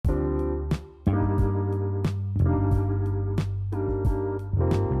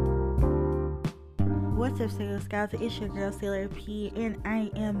What's up, Sailor Scouts? It's your girl, Sailor P, and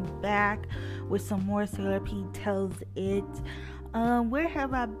I am back with some more Sailor P Tells It. Where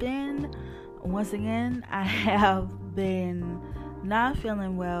have I been? Once again, I have been not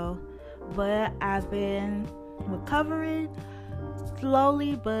feeling well, but I've been recovering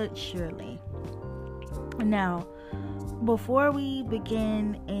slowly but surely. Now, before we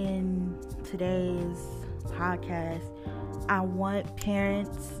begin in today's podcast, I want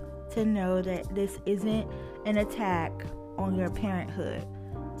parents to know that this isn't an attack on your parenthood.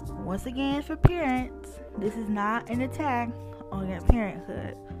 Once again, for parents, this is not an attack on your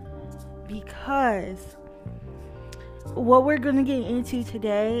parenthood, because what we're going to get into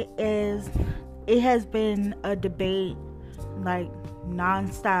today is, it has been a debate like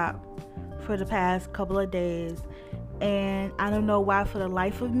nonstop for the past couple of days, and I don't know why for the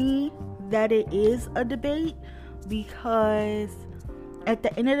life of me that it is a debate, because at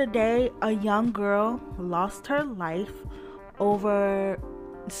the end of the day, a young girl lost her life over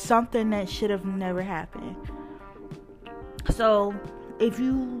something that should have never happened. So,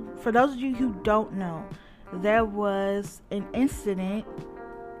 for those of you who don't know, there was an incident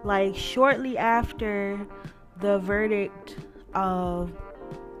like shortly after the verdict of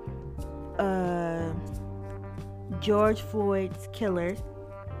George Floyd's killer.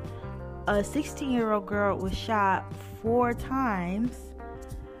 A 16-year-old girl was shot 4 times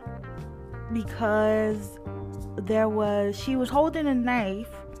because she was holding a knife,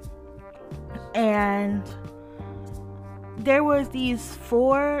 and there was these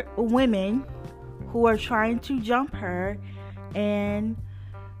 4 women who were trying to jump her, and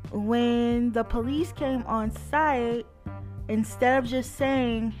when the police came on site, instead of just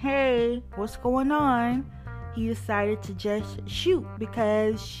saying, "Hey, what's going on?" he decided to just shoot,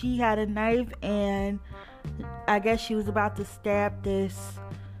 because she had a knife, and I guess she was about to stab this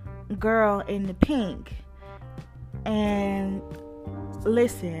girl in the pink. And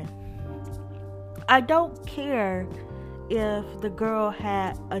listen, I don't care if the girl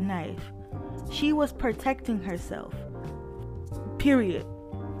had a knife. She was protecting herself. Period.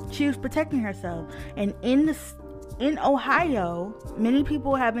 She was protecting herself. And in Ohio, many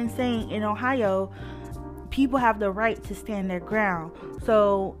people have been saying in Ohio, people have the right to stand their ground.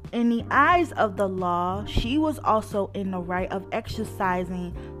 So, in the eyes of the law, she was also in the right of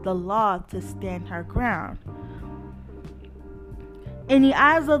exercising the law to stand her ground. In the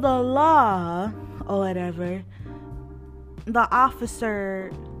eyes of the law, or whatever, the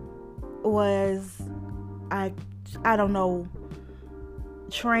officer was, I don't know,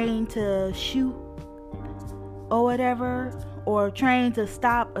 trained to shoot or whatever, or trained to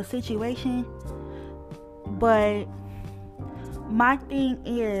stop a situation. But my thing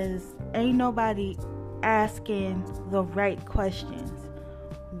is, ain't nobody asking the right questions.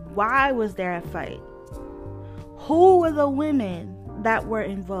 Why was there a fight? Who were the women that were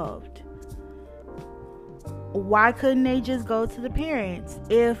involved? Why couldn't they just go to the parents?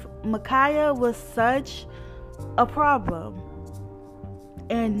 If Micaiah was such a problem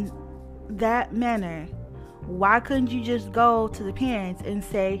in that manner, why couldn't you just go to the parents and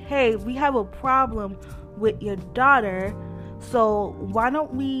say, "Hey, we have a problem with your daughter, so why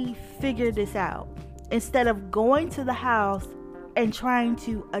don't we figure this out?" Instead of going to the house and trying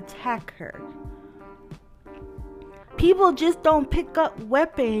to attack her. People just don't pick up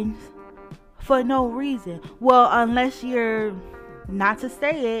weapons for no reason. Well, unless you're, not to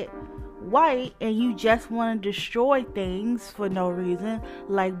say it, white, and you just want to destroy things for no reason,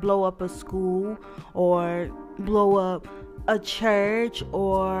 like blow up a school or blow up a church,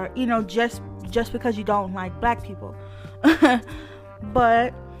 or just because you don't like black people.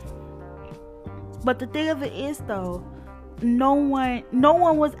 but the thing of it is, though, no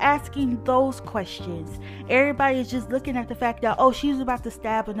one was asking those questions. Everybody is just looking at the fact that, oh, she was about to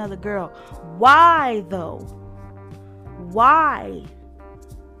stab another girl. Why though? Why?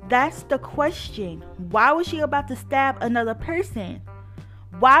 That's the question. Why was she about to stab another person?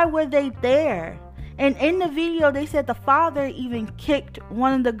 Why were they there? And in the video, they said the father even kicked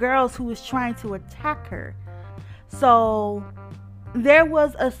one of the girls who was trying to attack her. So there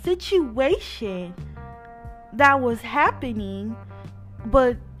was a situation that was happening,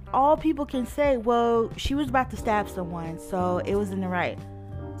 but all people can say, well, she was about to stab someone, so it was in the right.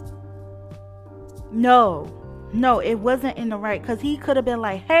 No, it wasn't in the right, because he could have been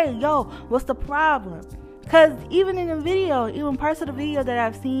like, "Hey, yo, what's the problem?" Because even in the video, even parts of the video that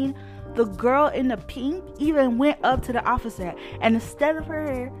I've seen, the girl in the pink even went up to the officer, and instead of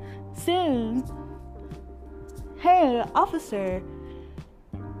her saying, "Hey, officer,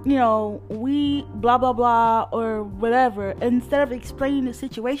 we blah blah blah or whatever. Instead of explaining the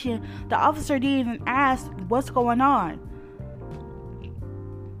situation, the officer didn't even ask what's going on.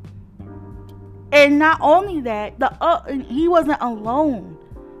 And not only that, he wasn't alone.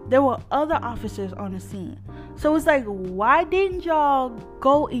 There were other officers on the scene. So it's like, why didn't y'all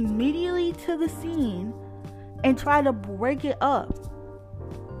go immediately to the scene and try to break it up?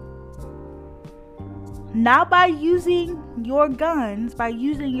 Not by using your guns, by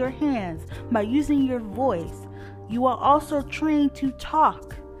using your hands, by using your voice. You are also trained to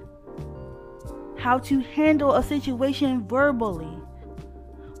talk. How to handle a situation verbally.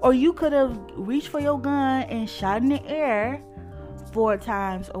 Or you could have reached for your gun and shot in the air 4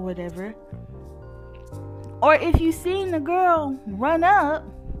 times or whatever. Or if you seen the girl run up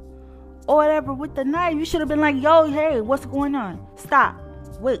or whatever with the knife, you should have been like, yo, hey, what's going on? Stop.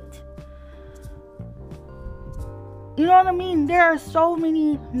 Wait. You know what I mean? There are so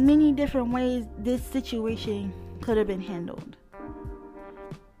many different ways this situation could have been handled.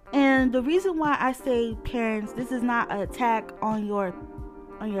 And the reason why I say parents, this is not an attack on your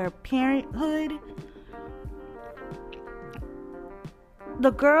parenthood.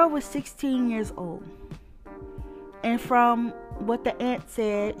 The girl was 16 years old. And from what the aunt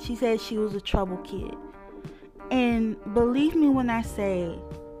said, she said she was a trouble kid. And believe me when I say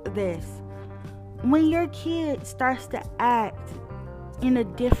this, when your kid starts to act in a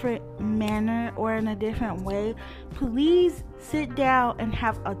different manner or in a different way, please sit down and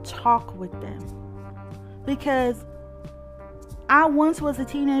have a talk with them. Because I once was a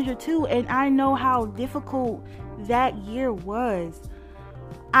teenager too, and I know how difficult that year was.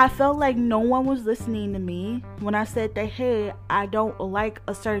 I felt like no one was listening to me when I said that, hey, I don't like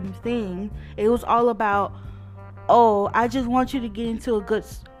a certain thing. It was all about, oh, I just want you to get into a good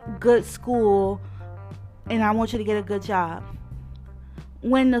school and I want you to get a good job.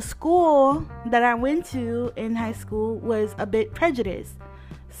 When the school that I went to in high school was a bit prejudiced.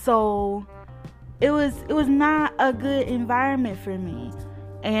 So it was not a good environment for me.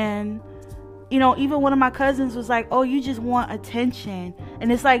 And even one of my cousins was like, oh, you just want attention.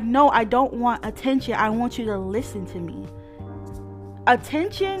 And it's like, no, I don't want attention. I want you to listen to me.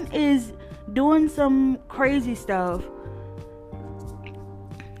 Attention is doing some crazy stuff.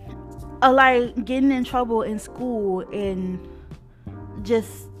 Like getting in trouble in school and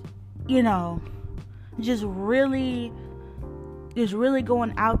just really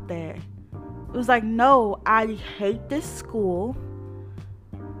going out there. It was like, no, I hate this school.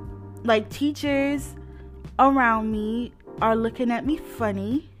 Like, teachers around me are looking at me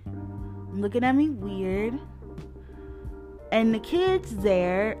funny, looking at me weird, and the kids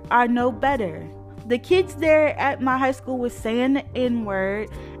there are no better. The kids there at my high school was saying the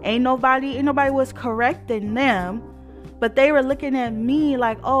N-word. Ain't nobody was correcting them, but they were looking at me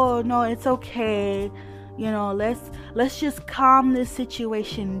like, oh no, it's okay. Let's just calm this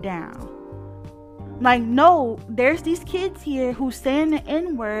situation down. Like, no, there's these kids here who's saying the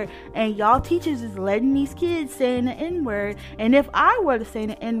N-word, and y'all teachers is letting these kids saying the N-word. And if I were to say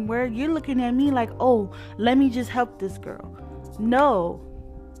the N-word, you're looking at me like, oh, let me just help this girl. No.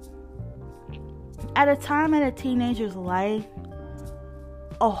 At a time in a teenager's life,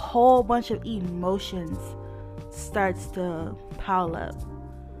 a whole bunch of emotions starts to pile up.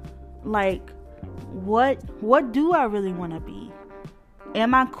 Like, what do I really want to be?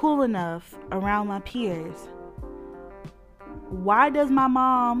 Am I cool enough around my peers? Why does my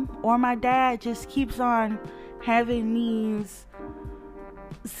mom or my dad just keeps on having these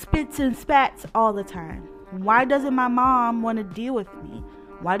spits and spats all the time? Why doesn't my mom want to deal with me?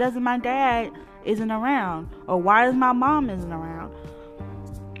 Why doesn't my dad isn't around? Or why is my mom isn't around?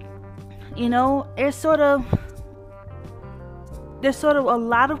 There's sort of a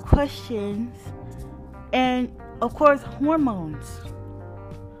lot of questions, and of course hormones.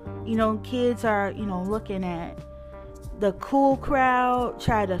 Kids are, looking at the cool crowd,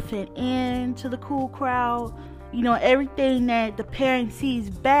 try to fit in to the cool crowd. Everything that the parent sees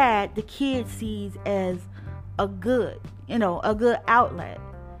bad, the kid sees as a good outlet.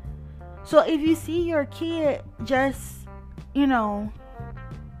 So if you see your kid just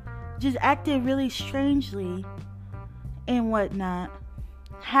acting really strangely and whatnot,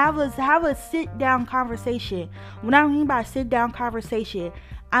 have a sit down conversation. What I mean by sit down conversation,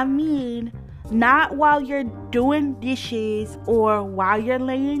 I mean not while you're doing dishes or while you're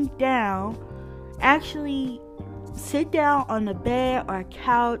laying down. Actually sit down on the bed or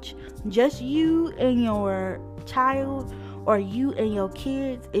couch, just you and your child, or you and your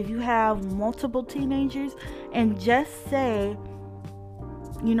kids if you have multiple teenagers, and just say,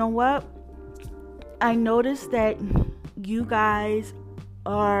 you know what, I noticed that you guys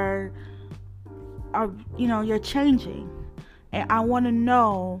are you're changing, and I want to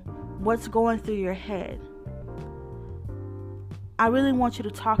know what's going through your head. I really want you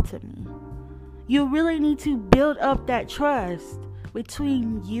to talk to me. You really need to build up that trust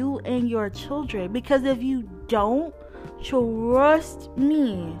between you and your children, because if you don't, trust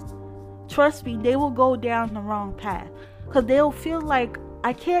me, they will go down the wrong path, because they'll feel like,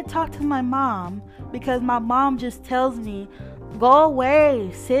 I can't talk to my mom because my mom just tells me, go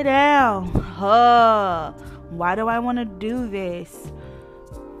away, sit down. Why do I want to do this?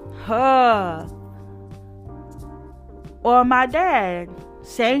 Or my dad,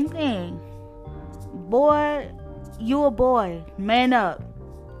 same thing. Boy, you a boy. Man up.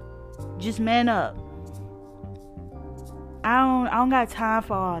 Just man up. I don't got time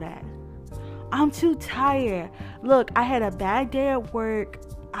for all that. I'm too tired. Look, I had a bad day at work.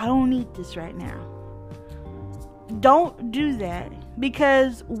 I don't need this right now. Don't do that,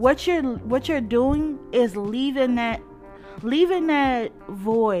 because what you're doing is leaving that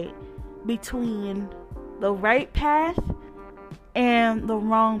void between the right path and the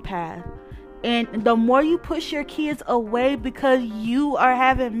wrong path. And the more you push your kids away because you are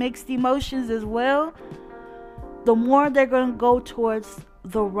having mixed emotions as well, the more they're going to go towards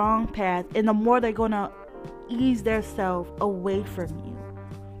the wrong path, and the more they're going to ease themselves away from you.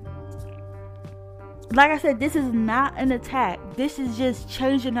 Like I said, this is not an attack. This is just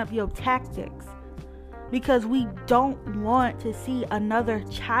changing up your tactics, because we don't want to see another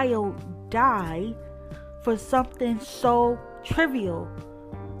child die for something so trivial.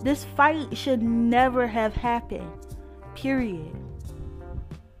 This fight should never have happened, period.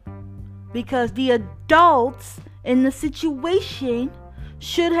 Because the adults in the situation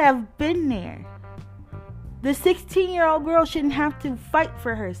should have been there. The 16-year-old girl shouldn't have to fight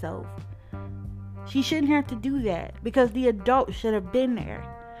for herself. She shouldn't have to do that, because the adult should have been there,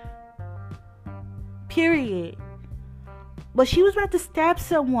 period. But she was about to stab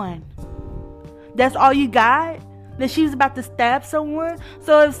someone. That's all you got? That she was about to stab someone?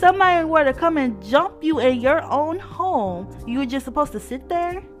 So if somebody were to come and jump you in your own home, you were just supposed to sit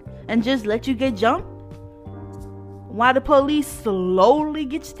there and just let you get jumped while the police slowly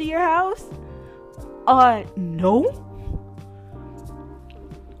gets to your house? No.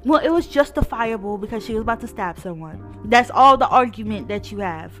 Well, it was justifiable because she was about to stab someone. That's all the argument that you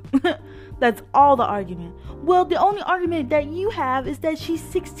have. That's all the argument. Well, the only argument that you have is that she's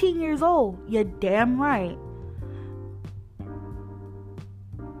 16 years old. You're damn right.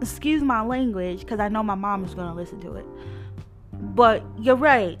 Excuse my language, because I know my mom is going to listen to it. But you're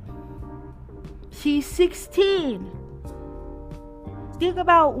right. She's 16. Think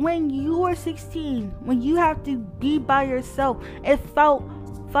about when you were 16, when you have to be by yourself. It felt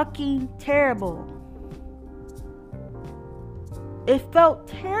fucking terrible. It felt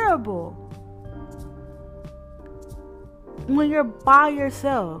terrible when you're by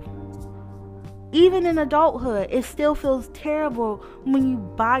yourself. Even in adulthood, it still feels terrible when you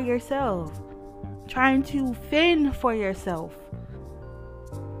by yourself, trying to fend for yourself.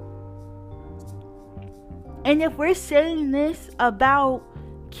 And if we're saying this about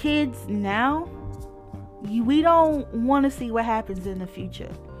kids now, we don't want to see what happens in the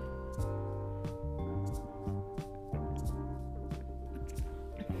future.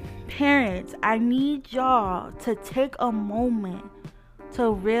 Parents, I need y'all to take a moment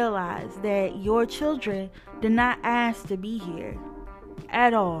to realize that your children did not ask to be here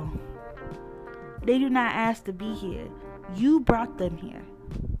at all. They do not ask to be here. You brought them here.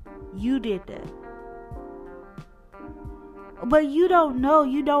 You did that. But you don't know.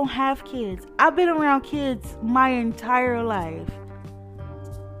 You don't have kids. I've been around kids my entire life.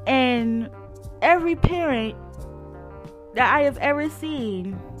 And every parent that I have ever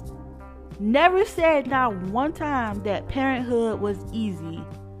seen never said not one time that parenthood was easy.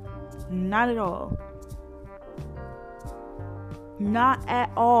 Not at all. Not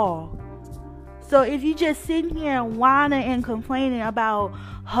at all. So if you just sitting here whining and complaining about,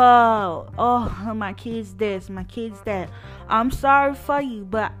 my kids this, my kids that, I'm sorry for you,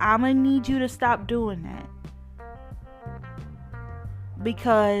 but I'm gonna need you to stop doing that.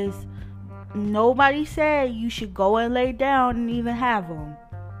 Because nobody said you should go and lay down and even have them.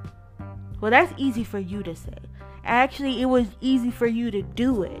 Well, that's easy for you to say. Actually, it was easy for you to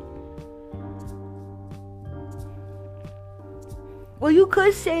do it. Well, you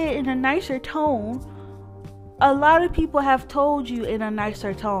could say it in a nicer tone. A lot of people have told you in a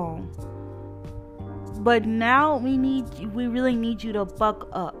nicer tone. But now we really need you to buck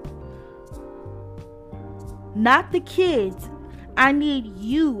up. Not the kids. I need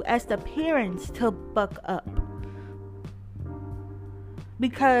you as the parents to buck up.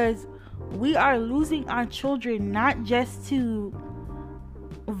 because we are losing our children not just to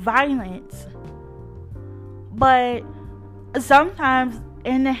violence, but sometimes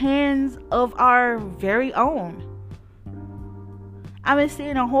in the hands of our very own. I've been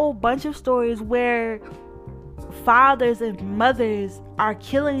seeing a whole bunch of stories where fathers and mothers are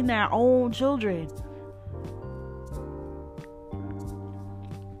killing their own children,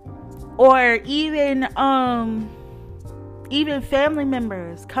 or even family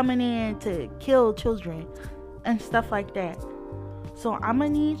members coming in to kill children and stuff like that. So I'm gonna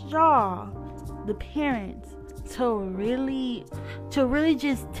need y'all, the parents, to really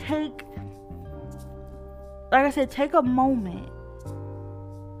just take, like I said, take a moment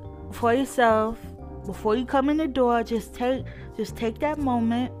for yourself before you come in the door. Just take that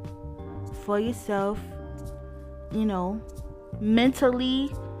moment for yourself,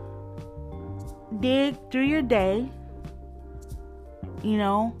 mentally dig through your day.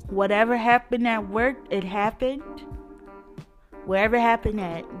 Whatever happened at work, it happened. Wherever it happened,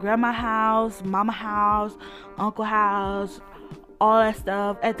 at grandma's house, mama's house, uncle's house, all that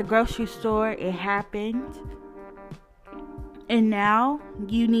stuff, at the grocery store, it happened. And now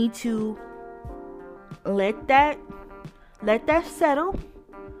you need to let that settle,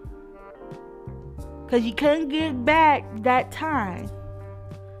 because you couldn't get back that time.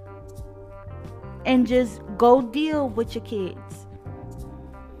 And just go deal with your kids.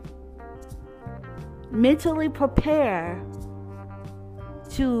 Mentally prepare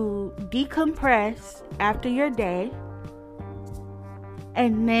to decompress after your day,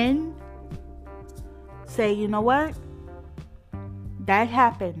 and then say, you know what? That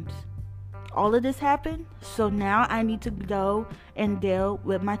happened. All of this happened, so now I need to go and deal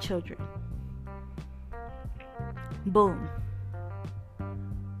with my children. Boom.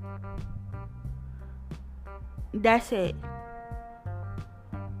 That's it.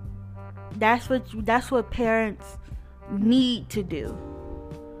 That's what parents need to do.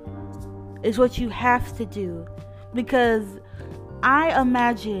 It's what you have to do. Because I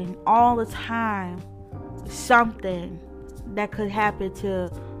imagine all the time something that could happen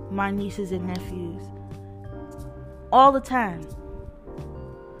to my nieces and nephews. All the time.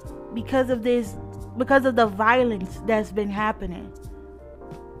 Because of the violence that's been happening.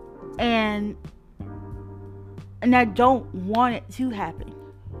 And I don't want it to happen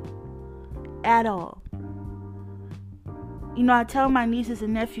at all. I tell my nieces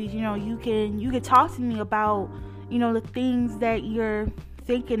and nephews, you can talk to me about, the things that you're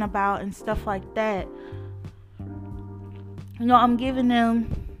thinking about and stuff like that. I'm giving them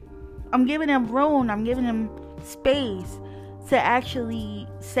room, I'm giving them space to actually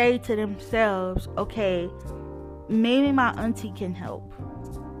say to themselves, okay, maybe my auntie can help.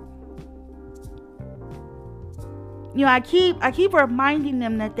 I keep reminding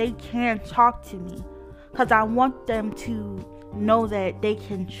them that they can talk to me, because I want them to know that they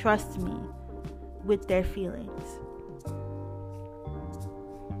can trust me with their feelings.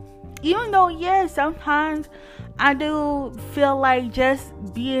 Even though, sometimes I do feel like just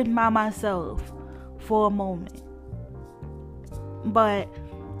being by myself for a moment. But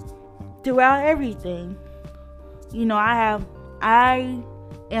throughout everything, I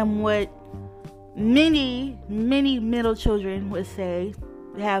am what many middle children would say,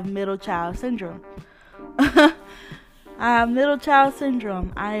 they have middle child syndrome. I have middle child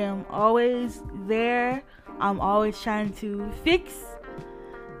syndrome. I am always there. I'm always trying to fix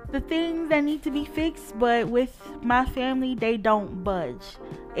the things that need to be fixed, but with my family, they don't budge.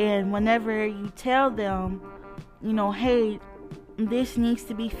 And whenever you tell them, hey, this needs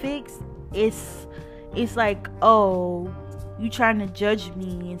to be fixed, it's like, oh, you trying to judge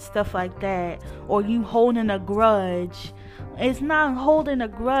me and stuff like that, or you holding a grudge. It's not holding a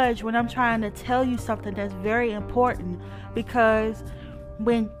grudge when I'm trying to tell you something that's very important, because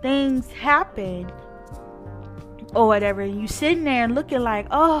when things happen or whatever, you sitting there and looking like,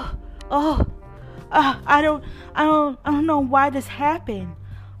 I don't know why this happened.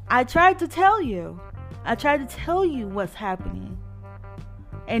 I tried to tell you what's happening,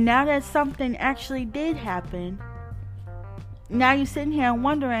 and now that something actually did happen, now you're sitting here and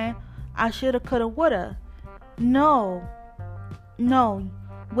wondering, I shoulda, coulda, woulda. No.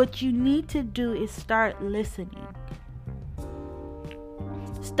 What you need to do is start listening.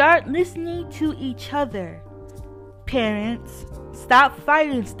 Start listening to each other. Parents, stop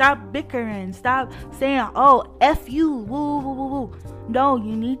fighting, stop bickering, stop saying, oh, F you, woo, woo, woo, woo. No,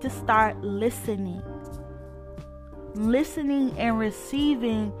 you need to start listening. Listening and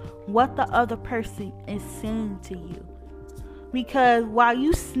receiving what the other person is saying to you. Because while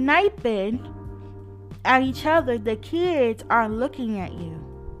you sniping at each other, the kids are looking at you.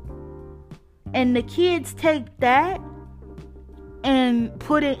 And the kids take that and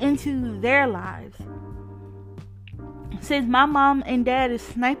put it into their lives. Since my mom and dad is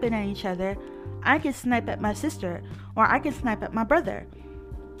sniping at each other, I can snipe at my sister, or I can snipe at my brother.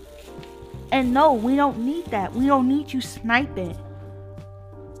 And no, we don't need that. We don't need you sniping.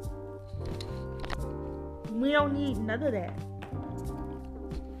 We don't need none of that.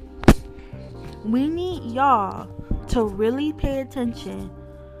 We need y'all to really pay attention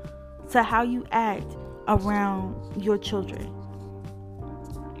to how you act around your children.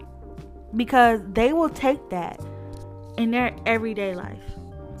 Because they will take that in their everyday life.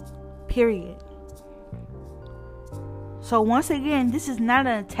 Period. So once again, this is not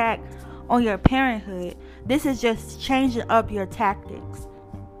an attack on your parenthood. This is just changing up your tactics.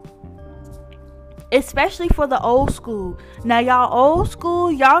 Especially for the old school. Now y'all old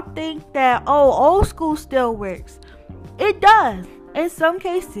school, y'all think that, old school still works. It does. In some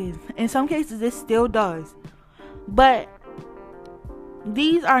cases it still does. But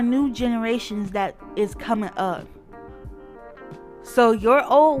these are new generations that is coming up. So your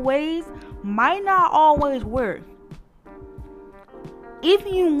old ways might not always work. If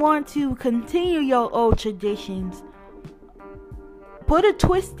you want to continue your old traditions, put a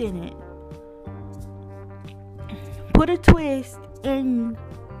twist in it. Put a twist in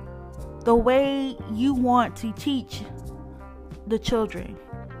the way you want to teach the children.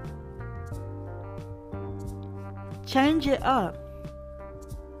 Change it up.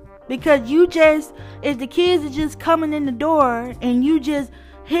 Because if the kids are just coming in the door and you just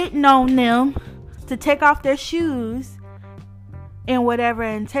hitting on them to take off their shoes and whatever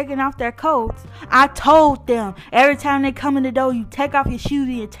and taking off their coats, I told them every time they come in the door, you take off your shoes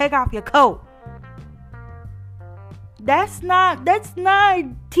and you take off your coat. That's not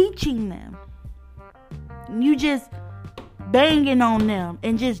teaching them. You just banging on them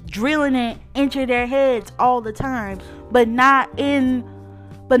and just drilling it into their heads all the time, but not in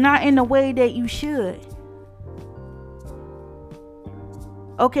the way that you should.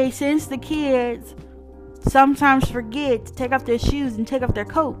 Okay, since the kids sometimes forget to take off their shoes and take off their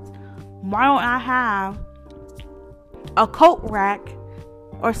coats, why don't I have a coat rack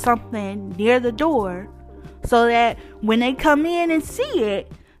or something near the door so that when they come in and see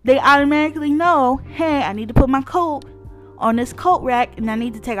it, they automatically know, hey, I need to put my coat on this coat rack and I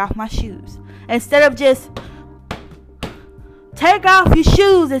need to take off my shoes. Instead of just take off your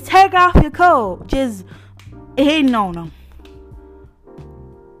shoes and take off your coat, just hitting on them.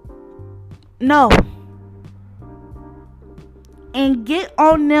 No. And get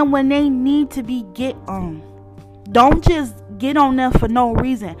on them when they need to be get on. Don't just get on them for no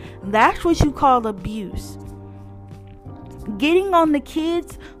reason. That's what you call abuse. Getting on the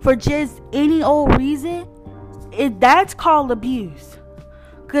kids for just any old reason, that's called abuse.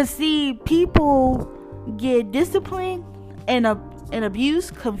 Because see, people get disciplined and abuse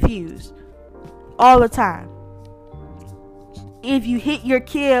confused all the time. If you hit your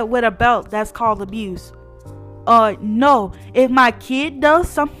kid with a belt, that's called abuse. No, if my kid does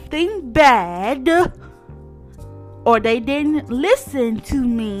something bad or they didn't listen to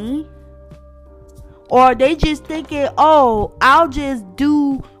me, or they just thinking, I'll just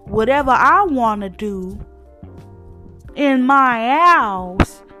do whatever I want to do in my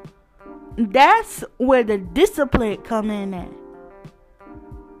house, that's where the discipline come in at.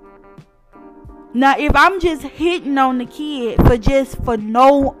 Now, if I'm just hitting on the kid for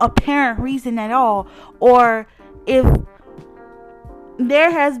no apparent reason at all, or if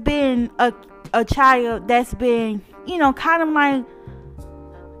there has been a child that's been, kind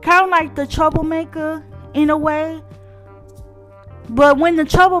of like the troublemaker in a way, but when the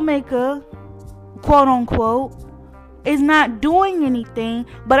troublemaker, quote unquote, is not doing anything,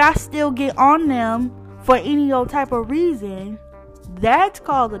 but I still get on them for any old type of reason, that's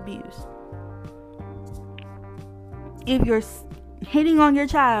called abuse. If you're hitting on your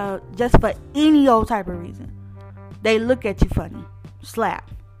child just for any old type of reason, they look at you funny,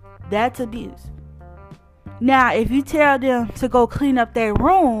 slap, that's abuse. Now, if you tell them to go clean up their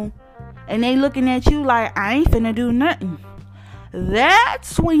room and they looking at you like, I ain't finna do nothing,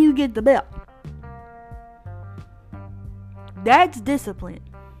 that's when you get the belt. That's discipline.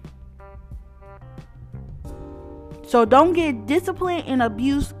 So don't get discipline and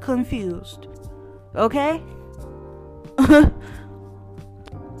abuse confused. Okay?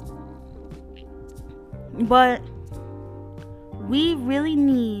 But we really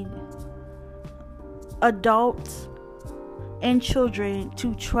need adults and children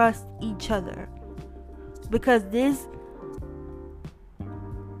to trust each other, because this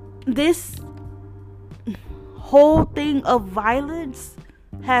whole thing of violence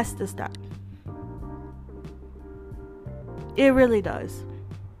has to stop. It really does.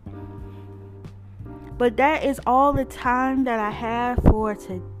 But that is all the time that I have for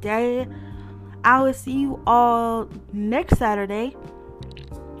today. I will see you all next Saturday.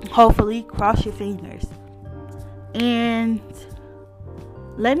 Hopefully, cross your fingers. And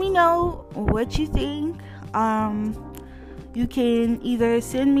let me know what you think. You can either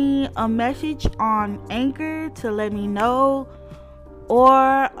send me a message on Anchor to let me know,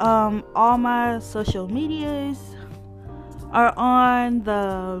 or all my social medias are in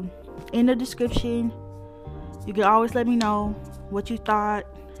the description. You can always let me know what you thought.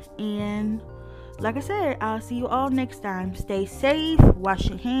 And like I said, I'll see you all next time. Stay safe, wash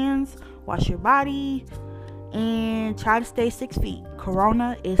your hands, wash your body, and try to stay 6 feet.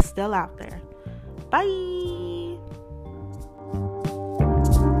 Corona is still out there. Bye.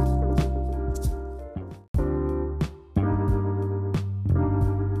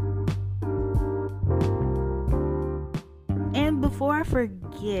 And before I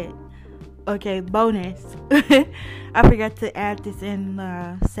forget, okay, bonus. I forgot to add this in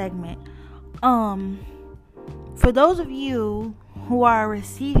the segment. For those of you who are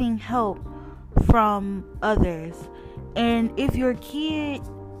receiving help from others, and if your kid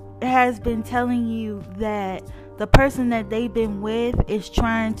has been telling you that the person that they've been with is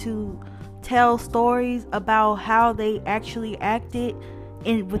trying to tell stories about how they actually acted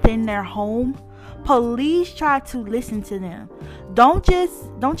within their home, please try to listen to them. Don't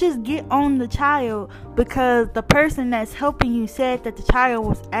just get on the child because the person that's helping you said that the child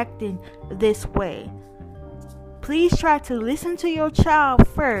was acting this way. Please try to listen to your child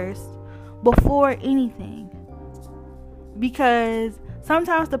first before anything. Because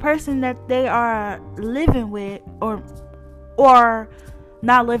sometimes the person that they are living with, or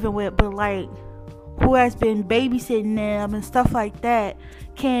not living with, but like who has been babysitting them and stuff like that,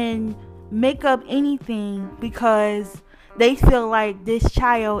 can make up anything because they feel like this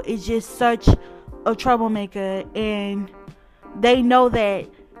child is just such a troublemaker, and they know that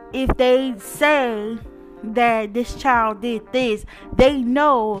if they say that this child did this, they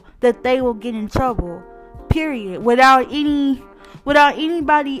know that they will get in trouble, period, without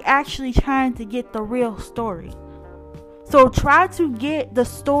anybody actually trying to get the real story. So try to get the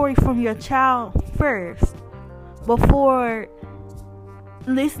story from your child first before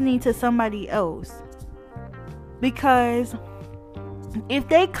listening to somebody else. Because if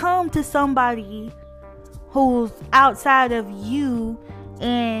they come to somebody who's outside of you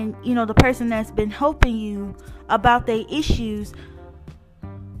and the person that's been helping you about their issues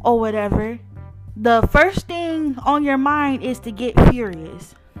or whatever, the first thing on your mind is to get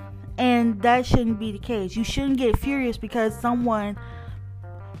furious. And that shouldn't be the case. You shouldn't get furious because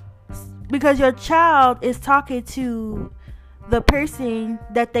your child is talking to the person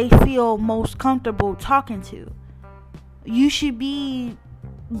that they feel most comfortable talking to. You should be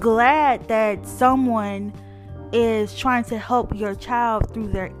glad that someone is trying to help your child through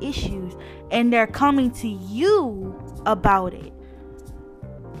their issues and they're coming to you about it.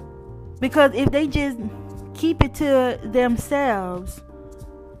 Because if they just keep it to themselves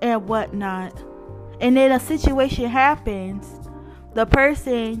and whatnot, and then a situation happens, the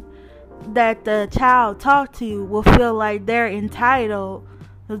person that the child talked to will feel like they're entitled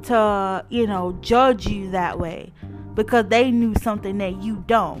to, judge you that way because they knew something that you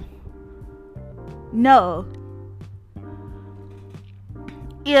don't. No.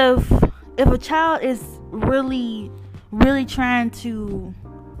 If a child is really, really trying to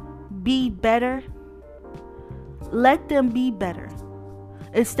be better, let them be better.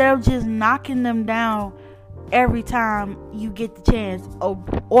 Instead of just knocking them down every time you get the chance,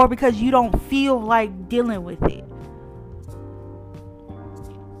 or because you don't feel like dealing with it.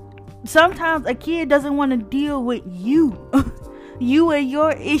 Sometimes a kid doesn't want to deal with you you and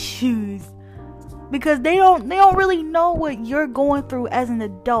your issues, because they don't really know what you're going through as an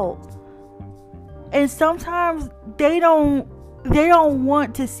adult. And sometimes they don't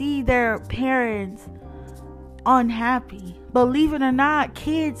want to see their parents unhappy. Believe it or not,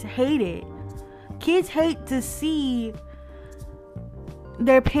 kids hate it. Kids hate to see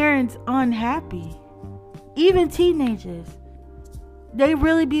their parents unhappy. Even teenagers. They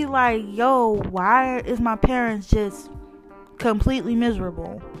really be like, yo, why is my parents just completely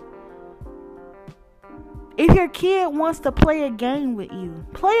miserable? If your kid wants to play a game with you,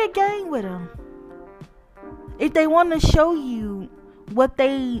 play a game with them. If they want to show you what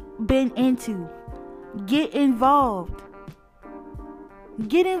they've been into, get involved.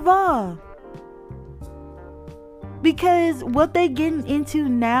 Get involved. Because what they getting into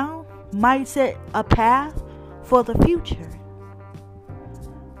now might set a path for the future.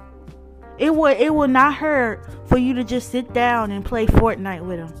 It will not hurt for you to just sit down and play Fortnite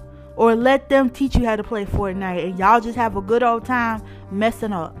with them, or let them teach you how to play Fortnite, and y'all just have a good old time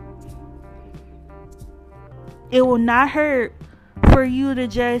messing up. It will not hurt for you to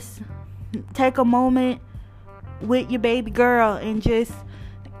just take a moment with your baby girl and just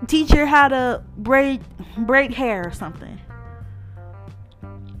teach her how to braid hair or something.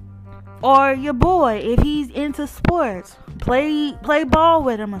 Or your boy, if he's into sports, play ball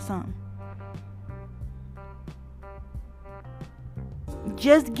with him or something.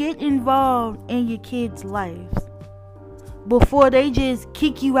 Just get involved in your kids' lives before they just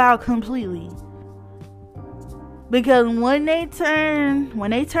kick you out completely. Because when they turn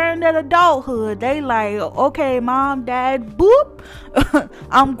that adulthood, they like, okay, mom, dad, boop,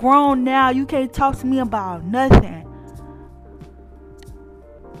 I'm grown now. You can't talk to me about nothing.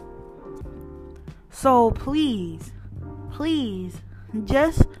 So please,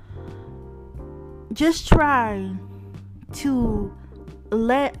 just try to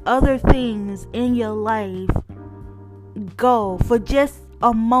let other things in your life go for just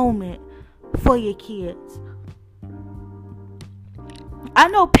a moment for your kids. I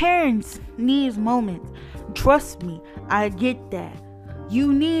know parents need moments. Trust me, I get that.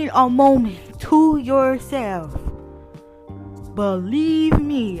 You need a moment to yourself. Believe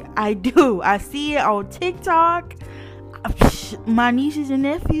me, I do. I see it on TikTok. My nieces and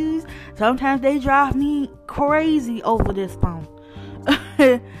nephews, sometimes they drive me crazy over this phone.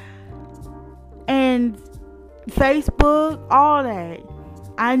 And Facebook, all that.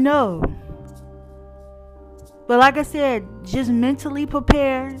 I know. But like I said, just mentally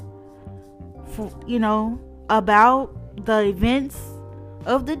prepare for, about the events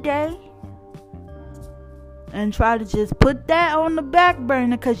of the day. And try to just put that on the back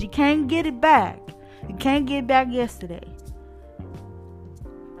burner, because you can't get it back. You can't get back yesterday.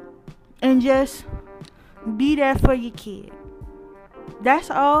 And just be there for your kid. That's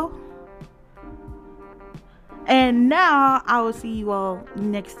all. And now I will see you all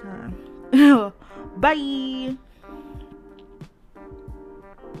next time. Bye.